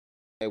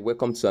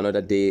Welcome to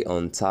another day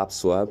on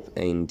Tapswap,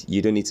 and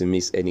you don't need to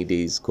miss any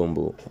day's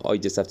combo. All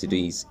you just have to do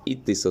is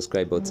hit the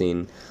subscribe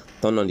button,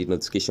 turn on the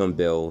notification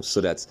bell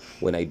so that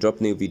when I drop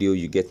new video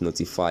you get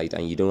notified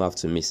and you don't have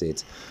to miss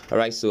it.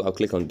 Alright, so I'll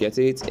click on get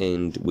it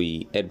and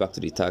we head back to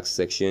the tax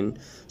section.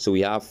 So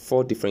we have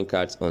 4 different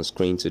cards on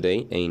screen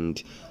today,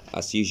 and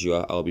as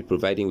usual I'll be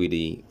providing with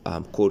the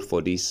code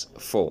for these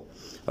 4.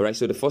 Alright,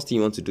 so the first thing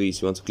you want to do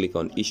is you want to click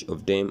on each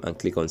of them and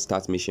click on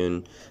start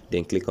mission,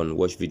 then click on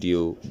watch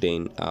video.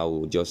 Then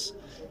I'll just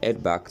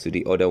head back to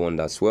the other one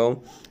as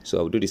well. So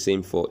I'll do the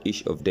same for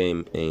each of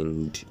them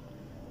and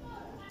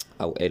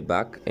I'll head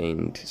back,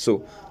 and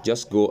so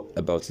just go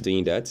about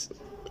doing that.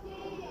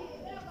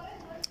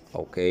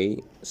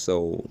 Okay,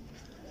 so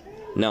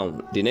now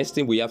the next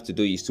thing we have to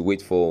do is to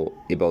wait for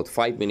about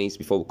 5 minutes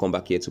before we come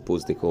back here to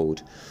post the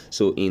code.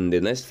 So in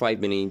the next 5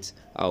 minutes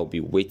I'll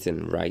be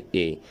waiting right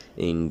here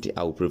and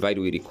I'll provide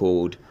you with the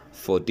code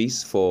for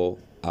this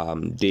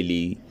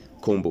daily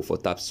combo for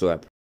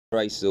Tapswap.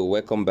 Right, so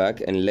welcome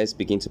back and let's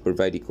begin to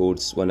provide the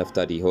codes one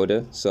after the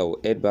other. So I'll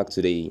head back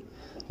to the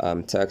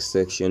tax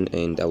section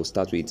and I'll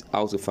start with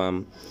how to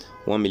farm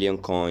 1 million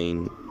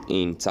coin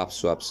in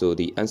Tapswap. So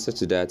the answer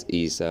to that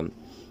is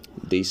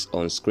this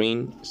on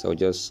screen. So I'll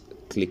just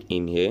click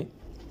in here,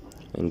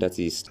 and that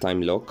is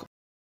time lock.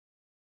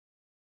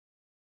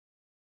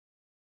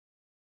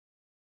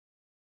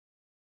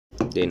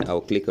 Then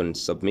I'll click on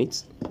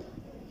submit,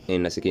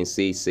 and as you can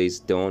see it says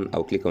done.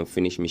 I'll click on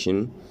finish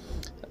mission.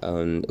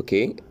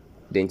 Okay,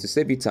 then to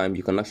save you time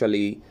you can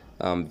actually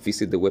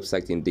visit the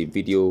website in the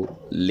video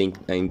link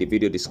in the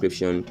video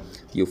description.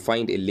 You'll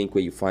find a link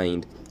where you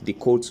find the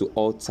code to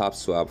all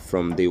Tapswap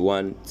from day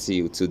 1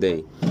 till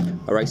today.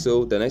 Alright,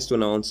 so the next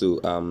one I want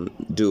to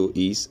do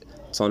is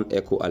turn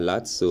echo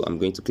alert. So I'm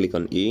going to click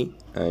on E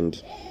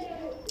and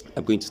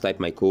I'm going to type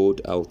my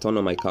code. I'll turn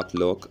on my cap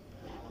lock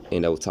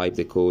and I'll type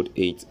the code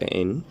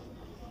 8NL6F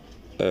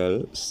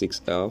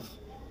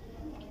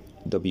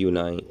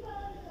W9.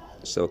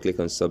 So I'll click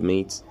on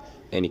submit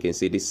and you can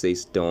see this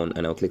says done,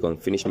 and I'll click on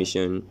finish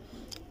mission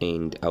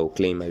and I'll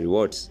claim my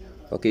rewards.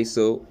 Okay,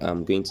 so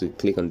I'm going to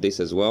click on this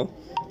as well,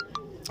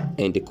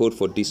 and the code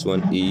for this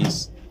one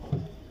is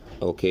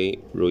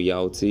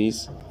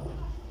royalties,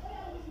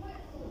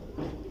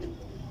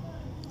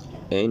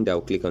 and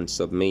I'll click on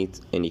submit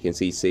and you can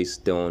see it says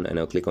done, and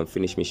I'll click on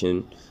finish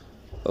mission.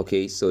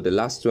 Okay, so the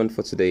last one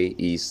for today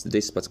is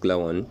this particular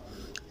one,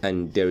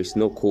 and there is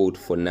no code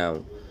for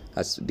now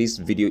as this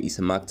video is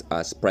marked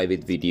as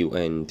private video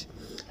and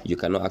you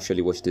cannot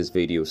actually watch this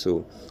video.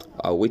 So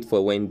I'll wait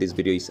for when this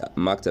video is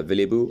marked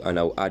available and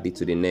I'll add it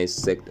to the next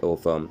set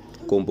of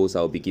combos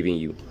I'll be giving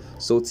you.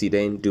 So till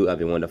then, do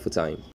have a wonderful time.